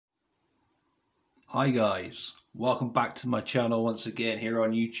Hi guys, welcome back to my channel once again here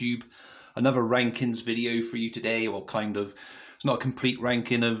on YouTube. Another rankings video for you today. Well, kind of, it's not a complete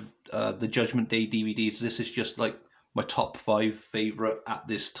ranking of the Judgment Day DVDs. This is just like my top 5 favorite at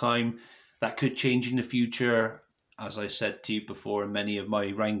this time. That could change in the future, as I said to you before in many of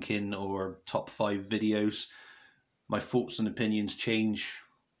my ranking or top 5 videos. My thoughts and opinions change,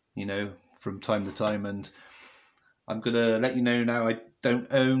 from time to time, and I'm gonna let you know now I don't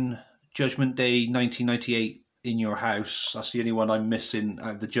own Judgment Day 1998 in your house. That's the only one I'm missing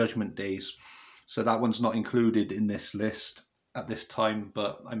out of the Judgment Days. So that one's not included in this list at this time,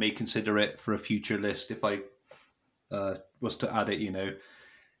 but I may consider it for a future list if I was to add it,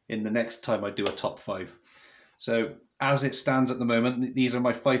 in the next time I do a top 5. So as it stands at the moment, these are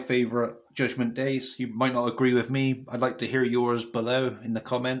my 5 favorite Judgment Days. You might not agree with me. I'd like to hear yours below in the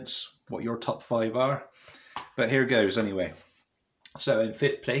comments, what your top 5 are. But here goes anyway. So in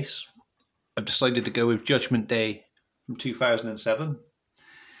 5th place, I've decided to go with Judgment Day from 2007.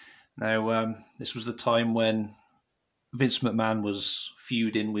 Now, this was the time when Vince McMahon was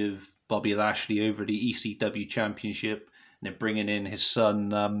feuding with Bobby Lashley over the ECW Championship, and then bringing in his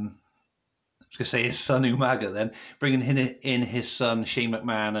son, I was going to say his son Umaga then, bringing in his son Shane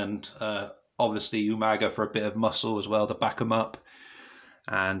McMahon, and obviously Umaga for a bit of muscle as well to back him up.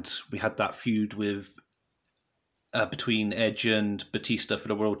 And we had that feud with between Edge and Batista for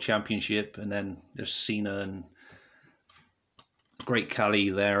the World Championship, and then there's Cena and Great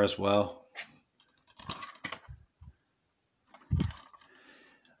Khali there as well.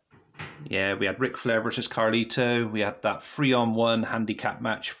 Yeah, we had Ric Flair versus Carlito. We had that 3-on-1 handicap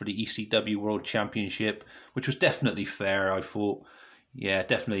match for the ECW World Championship, which was definitely fair, I thought. Yeah,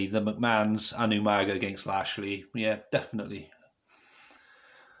 definitely the McMahons and Umaga against Lashley. Yeah, definitely.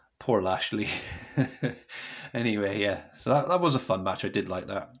 Poor Lashley. Anyway, yeah. So that was a fun match. I did like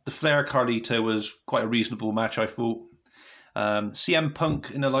that. The Flair Carlito was quite a reasonable match, I thought. CM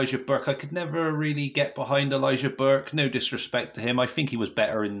Punk and Elijah Burke. I could never really get behind Elijah Burke. No disrespect to him. I think he was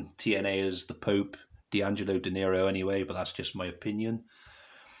better in TNA as the Pope, D'Angelo De Niro anyway, but that's just my opinion.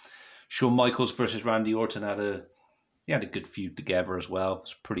 Shawn Michaels versus Randy Orton had a good feud together as well.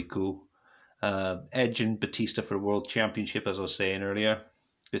 It's pretty cool. Edge and Batista for the World Championship, as I was saying earlier.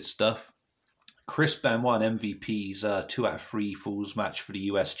 Good stuff. Chris Benoit and MVP's 2 out of 3 Falls match for the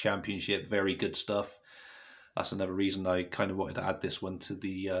US Championship. Very good stuff. That's another reason I kind of wanted to add this one to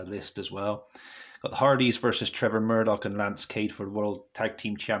the list as well. Got the Hardys versus Trevor Murdoch and Lance Cade for the World Tag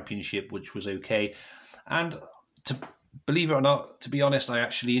Team Championship, which was okay. And to believe it or not, to be honest, I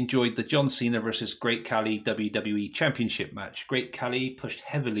actually enjoyed the John Cena versus Great Khali WWE Championship match. Great Khali pushed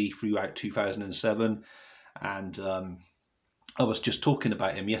heavily throughout 2007, and I was just talking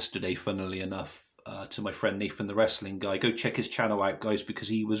about him yesterday, funnily enough, to my friend Nathan the Wrestling Guy. Go check his channel out, guys, because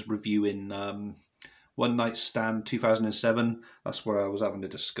he was reviewing One Night Stand 2007. That's where I was having a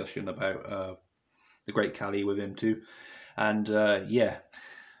discussion about the Great Khali with him too. And yeah,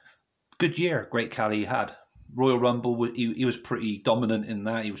 good year Great Khali had. Royal Rumble, he was pretty dominant in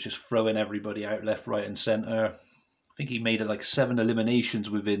that. He was just throwing everybody out left, right and centre. I think he made it like 7 eliminations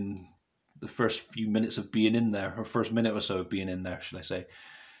within the first few minutes of being in there, or first minute or so of being in there, should I say.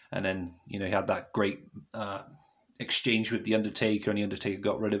 And then, he had that great exchange with The Undertaker, and The Undertaker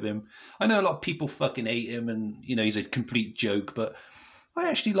got rid of him. I know a lot of people fucking hate him, and, he's a complete joke, but I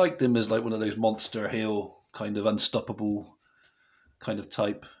actually liked him as like one of those monster heel, kind of unstoppable kind of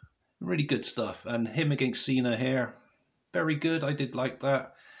type. Really good stuff. And him against Cena here, very good. I did like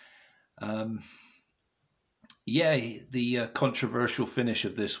that. Yeah, the controversial finish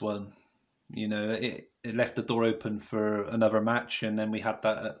of this one, it left the door open for another match, and then we had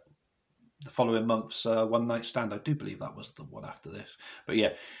that at the following month's One Night Stand. I do believe that was the one after this. But yeah,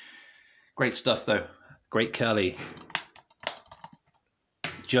 great stuff though. Great Khali.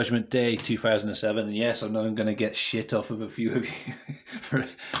 Judgment Day 2007. And yes, I know I'm going to get shit off of a few of you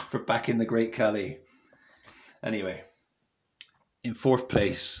for backing the Great Khali. Anyway, in 4th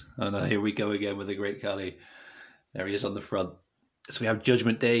place, and here we go again with the Great Khali. There he is on the front. So we have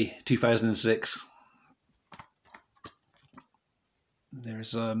Judgment Day 2006.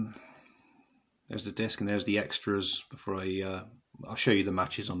 There's the disc, and there's the extras. Before I'll show you the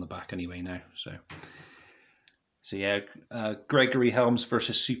matches on the back anyway now. So yeah, Gregory Helms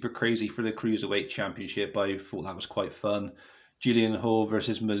versus Super Crazy for the Cruiserweight Championship. I thought that was quite fun. Julian Hall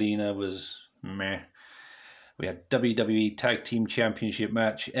versus Melina was meh. We had WWE Tag Team Championship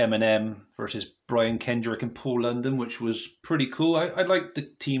match, Eminem versus Brian Kendrick and Paul London, which was pretty cool. I liked the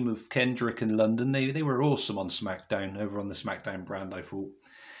team of Kendrick and London. They were awesome on SmackDown, over on the SmackDown brand, I thought.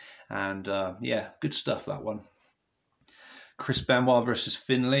 And yeah, good stuff, that one. Chris Benoit versus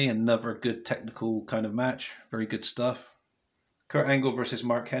Finlay, another good technical kind of match. Very good stuff. Kurt Angle versus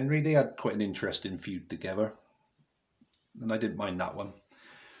Mark Henry, they had quite an interesting feud together, and I didn't mind that one.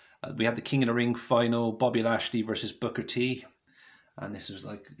 We had the King of the Ring final, Bobby Lashley versus Booker T, and this is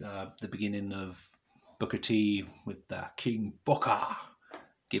like the beginning of Booker T with the King Booker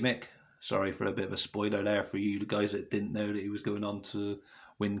gimmick. Sorry for a bit of a spoiler there for you guys that didn't know that he was going on to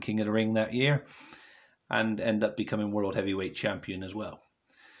win King of the Ring that year and end up becoming World Heavyweight Champion as well.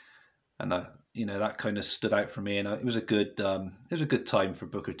 And that kind of stood out for me, and it was a good time for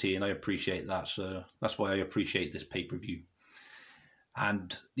Booker T, and I appreciate that. So that's why I appreciate this pay-per-view.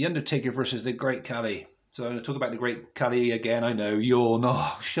 And The Undertaker versus the Great Khali. So I'm going to talk about the Great Khali again. I know you're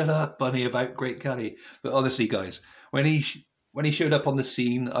not. Shut up, Bunny, about Great Khali. But honestly, guys, when he showed up on the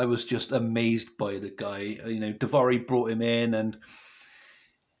scene, I was just amazed by the guy. Daivari brought him in, and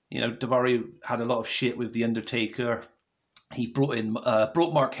Daivari had a lot of shit with the Undertaker. He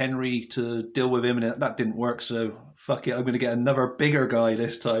brought Mark Henry to deal with him, and that didn't work. So fuck it, I'm going to get another bigger guy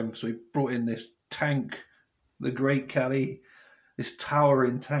this time. So he brought in this tank, the Great Khali, this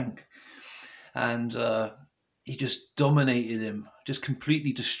towering tank, and he just dominated him, just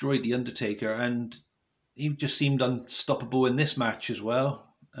completely destroyed the Undertaker, and he just seemed unstoppable in this match as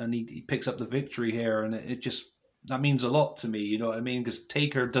well. And he picks up the victory here, and that means a lot to me. You know what I mean? Because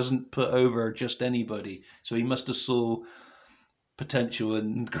Taker doesn't put over just anybody, so he must have saw potential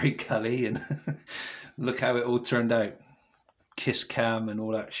in Great Khali, and look how it all turned out. Kiss cam and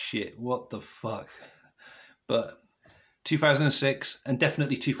all that shit. What the fuck? But 2006 and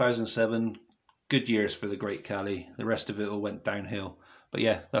definitely 2007, good years for the Great Khali. The rest of it all went downhill. But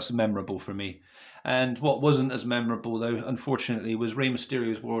yeah, that's memorable for me. And what wasn't as memorable, though, unfortunately, was Rey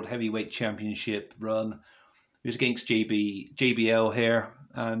Mysterio's World Heavyweight Championship run. It was against JBL here,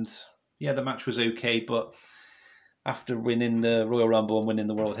 and yeah, the match was okay, but after winning the Royal Rumble and winning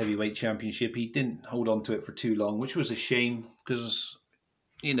the World Heavyweight Championship, he didn't hold on to it for too long, which was a shame, because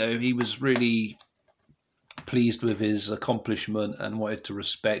he was really pleased with his accomplishment and wanted to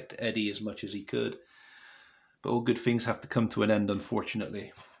respect Eddie as much as he could. But all good things have to come to an end,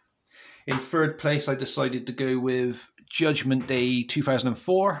 unfortunately. In third place, I decided to go with Judgment Day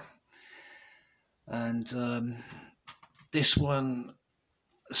 2004. And this one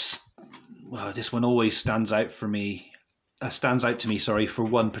always stands out to me, for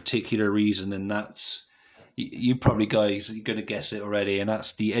one particular reason, and that's, you probably guys are going to guess it already, and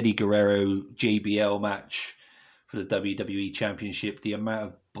that's the Eddie Guerrero JBL match for the WWE Championship. The amount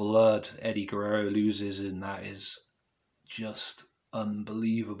of blood Eddie Guerrero loses in that is just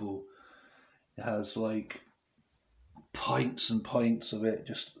unbelievable. It has like pints and pints of it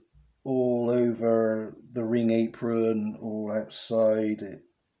just all over the ring apron, all outside.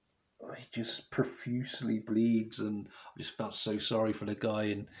 He just profusely bleeds, and I just felt so sorry for the guy.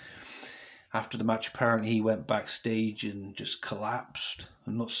 And after the match, apparently he went backstage and just collapsed.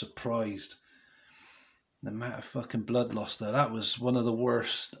 I'm not surprised. The amount of fucking blood lost there, that was one of the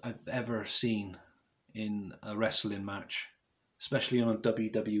worst I've ever seen in a wrestling match, especially on a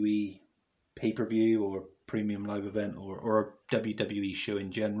WWE pay-per-view or premium live event or a WWE show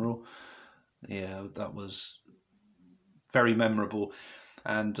in general. Yeah, that was very memorable.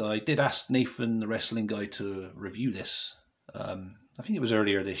 And I did ask Nathan, the wrestling guy, to review this. I think it was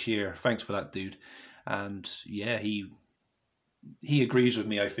earlier this year. Thanks for that, dude. And yeah, he agrees with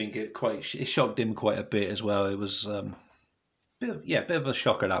me. I think it shocked him quite a bit as well. It was a bit of a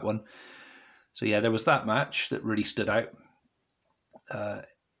shocker, that one. So yeah, there was that match that really stood out.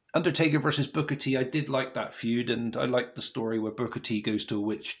 Undertaker versus Booker T. I did like that feud, and I liked the story where Booker T goes to a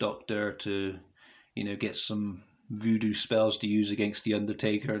witch doctor to, get some voodoo spells to use against the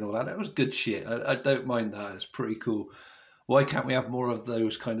Undertaker and all that. That was good shit. I don't mind that. It's pretty cool. Why can't we have more of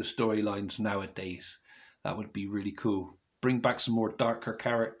those kind of storylines nowadays? That would be really cool. Bring back some more darker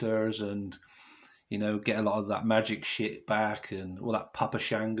characters and, get a lot of that magic shit back and all that Papa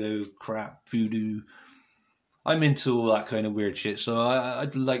Shango crap, voodoo. I'm into all that kind of weird shit, so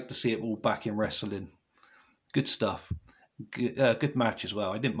I'd like to see it all back in wrestling. Good stuff. Good match as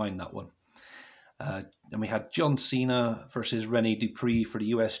well. I didn't mind that one. And we had John Cena versus Rene Dupree for the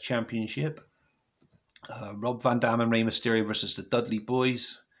US Championship. Rob Van Dam and Rey Mysterio versus the Dudley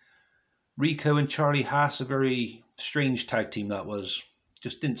Boys. Rico and Charlie Haas, a very strange tag team that was.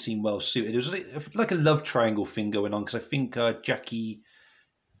 Just didn't seem well suited. It was like a love triangle thing going on, because I think Jackie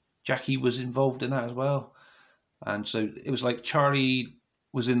was involved in that as well. And so it was like Charlie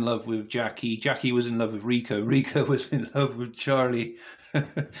was in love with Jackie. Jackie was in love with Rico. Rico was in love with Charlie.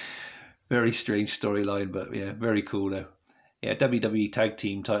 Very strange storyline, but yeah, very cool though. Yeah, WWE Tag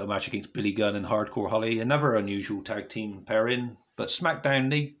Team title match against Billy Gunn and Hardcore Holly. Another unusual tag team pairing. But SmackDown,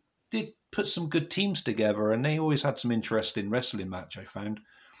 they did put some good teams together, and they always had some interesting wrestling match, I found.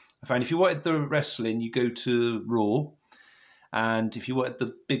 If you wanted the wrestling, you go to Raw. And if you wanted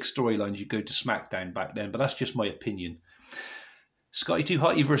the big storylines, you go to SmackDown back then. But that's just my opinion. Scotty 2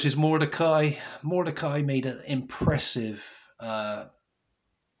 Hotty versus Mordecai. Mordecai made an impressive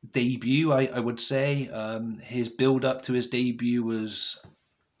debut, I would say. His build up to his debut was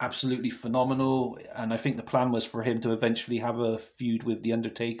absolutely phenomenal, and I think the plan was for him to eventually have a feud with The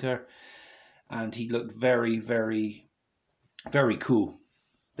Undertaker, and he looked very, very, very cool.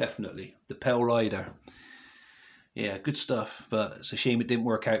 Definitely. The Pale Rider. Yeah, good stuff, but it's a shame it didn't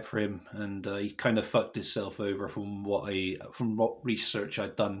work out for him, and he kind of fucked himself over from what research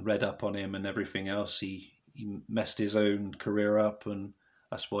I'd done, read up on him and everything else. He messed his own career up, and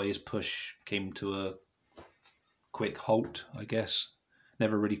that's why his push came to a quick halt, I guess.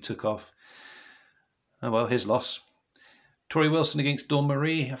 Never really took off. Oh well, his loss. Tori Wilson against Dawn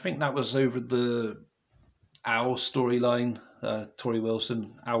Marie. I think that was over the Owl storyline. Tori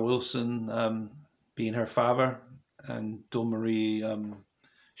Wilson, Al Wilson being her father, and Dawn Marie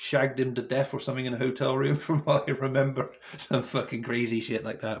shagged him to death or something in a hotel room, from what I remember. Some fucking crazy shit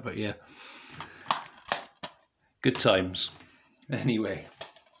like that, but yeah. Good times. Anyway.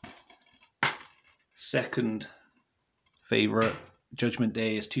 Second favourite Judgment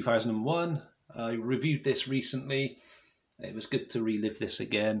Day is 2001. I reviewed this recently. It was good to relive this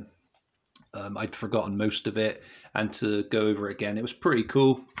again. I'd forgotten most of it, and to go over it again, it was pretty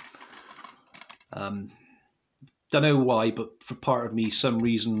cool. Don't know why, but for part of me, some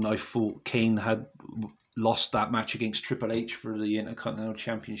reason I thought Kane had lost that match against Triple H for the Intercontinental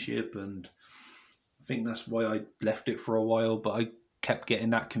Championship, and I think that's why I left it for a while, but I kept getting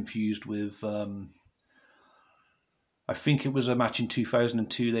that confused with I think it was a match in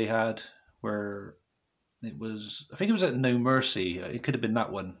 2002 they had where I think it was at No Mercy. It could have been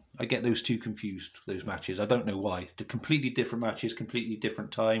that one. I get those two confused, those matches. I don't know why. They're completely different matches, completely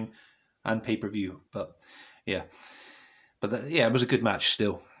different time and pay-per-view. But yeah. Yeah, it was a good match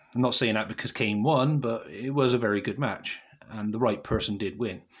still. I'm not saying that because Kane won, but it was a very good match. And the right person did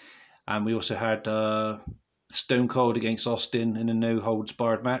win. And we also had Stone Cold against Austin in a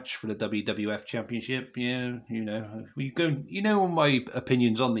no-holds-barred match for the WWF Championship. Yeah, you know all my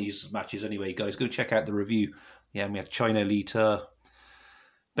opinions on these matches anyway, guys. Go check out the review. Yeah, and we had China Lita,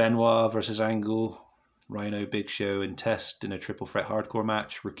 Benoit versus Angle, Rhino, Big Show, and Test in a triple threat hardcore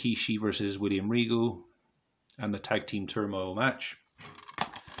match, Rikishi versus William Regal, and the tag team turmoil match.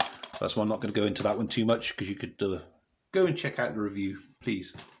 So that's why I'm not going to go into that one too much, because you could go and check out the review,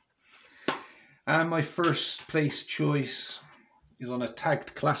 please. And my first place choice is on a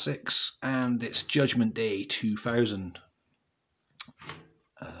Tagged Classics, and it's Judgment Day 2000.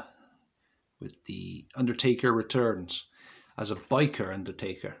 With the Undertaker returns as a biker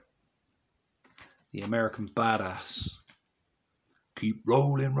Undertaker. The American badass. Keep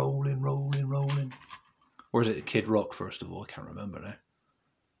rolling, rolling, rolling, rolling. Or is it Kid Rock, first of all? I can't remember now.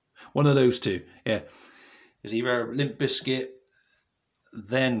 One of those two, yeah. It's either Limp Bizkit,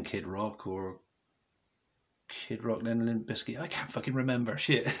 then Kid Rock, or Kid Rock, then Limp Bizkit. I can't fucking remember.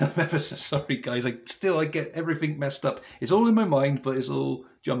 Shit. I'm ever so sorry, guys. I get everything messed up. It's all in my mind, but it's all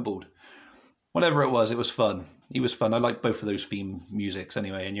jumbled. Whatever it was fun. He was fun. I like both of those theme musics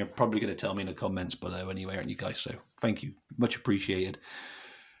anyway, and you're probably going to tell me in the comments below anyway, aren't you guys? So thank you. Much appreciated.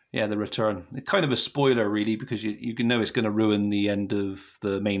 Yeah, the return. It's kind of a spoiler, really, because you can know it's going to ruin the end of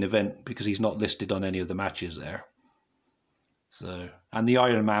the main event because he's not listed on any of the matches there. So, and the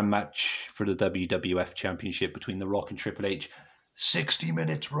Iron Man match for the WWF Championship between The Rock and Triple H. 60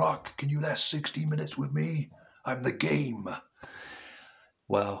 minutes, Rock. Can you last 60 minutes with me? I'm the game.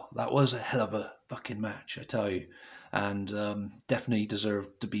 Well, that was a hell of a fucking match, I tell you. And definitely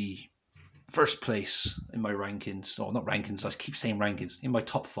deserved to be first place in my rankings. Or not rankings, I keep saying rankings. In my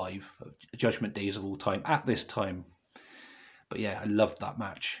top 5 Judgment Days of all time at this time. But yeah, I loved that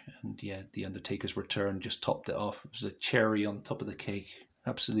match. And yeah, The Undertaker's return just topped it off. It was a cherry on top of the cake.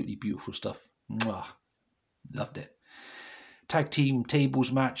 Absolutely beautiful stuff. Mwah. Loved it. Tag team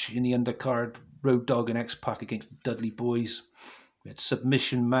tables match in the undercard. Road Dogg and X-Pac against Dudley Boys. We had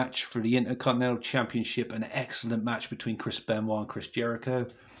submission match for the Intercontinental Championship. An excellent match between Chris Benoit and Chris Jericho.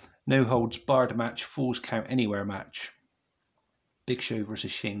 No holds barred match. Falls count anywhere match. Big Show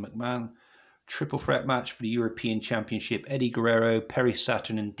versus Shane McMahon. Triple threat match for the European Championship. Eddie Guerrero, Perry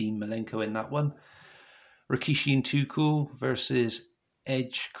Saturn, and Dean Malenko in that one. Rikishi and Too Cool versus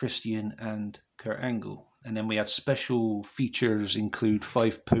Edge, Christian, and Kurt Angle. And then we had special features include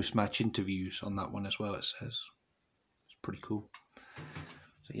 5 post-match interviews on that one as well, it says. It's pretty cool.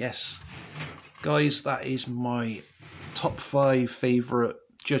 So yes, guys, that is my top 5 favourite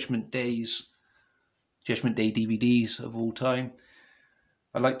Judgment Day DVDs of all time.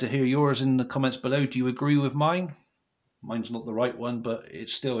 I'd like to hear yours in the comments below. Do you agree with mine? Mine's not the right one, but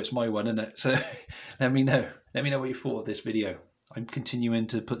it's my one, isn't it? So let me know. Let me know what you thought of this video. I'm continuing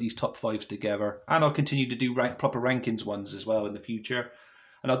to put these top 5s together, and I'll continue to do proper rankings ones as well in the future.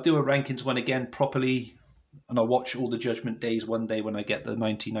 And I'll do a rankings one again properly, and I'll watch all the Judgment Days one day when I get the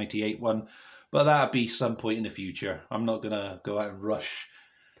 1998 one. But that'll be some point in the future. I'm not gonna go out and rush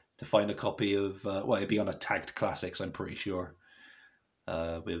to find a copy of. Well, it'd be on a tagged classics, I'm pretty sure.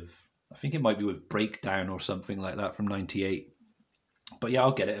 I think it might be with Breakdown or something like that from '98. But yeah,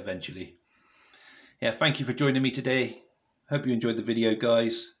 I'll get it eventually. Yeah, thank you for joining me today. Hope you enjoyed the video,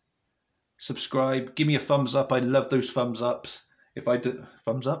 guys. Subscribe, give me a thumbs up. I love those thumbs ups. If I do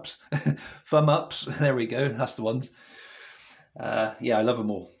thumbs ups, thumb ups. There we go. That's the ones. Yeah, I love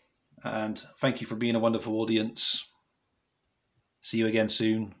them all. And thank you for being a wonderful audience. See you again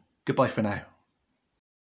soon. Goodbye for now.